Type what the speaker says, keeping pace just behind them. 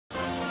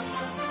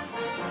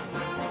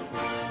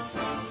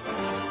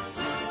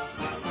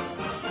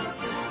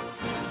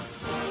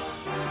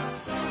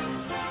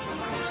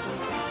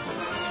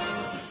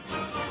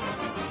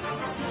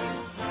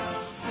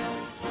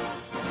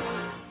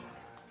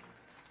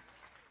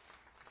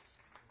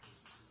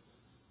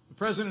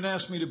President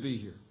asked me to be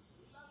here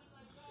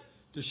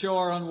to show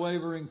our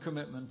unwavering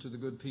commitment to the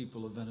good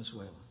people of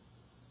Venezuela.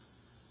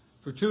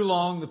 For too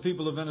long, the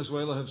people of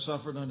Venezuela have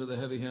suffered under the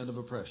heavy hand of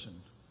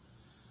oppression.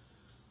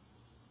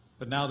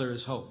 But now there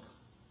is hope.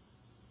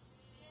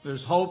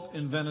 There's hope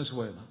in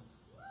Venezuela.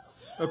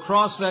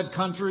 Across that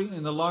country,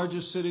 in the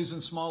largest cities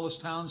and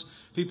smallest towns,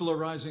 people are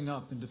rising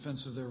up in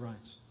defense of their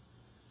rights.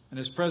 And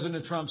as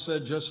President Trump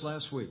said just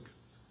last week,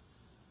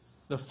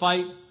 the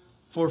fight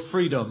for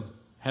freedom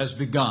has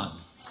begun.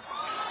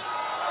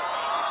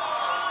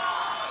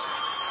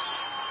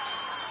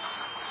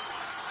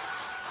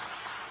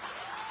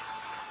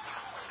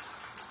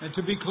 And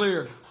to be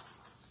clear,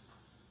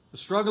 the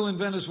struggle in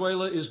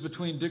Venezuela is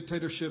between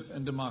dictatorship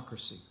and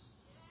democracy.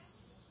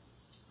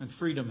 And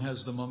freedom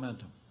has the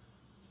momentum.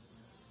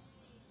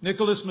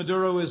 Nicolas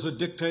Maduro is a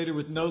dictator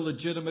with no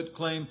legitimate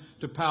claim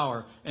to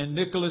power, and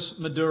Nicolas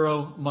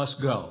Maduro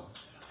must go.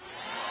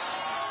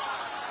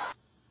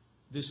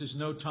 This is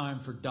no time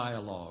for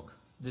dialogue.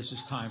 This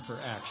is time for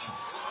action.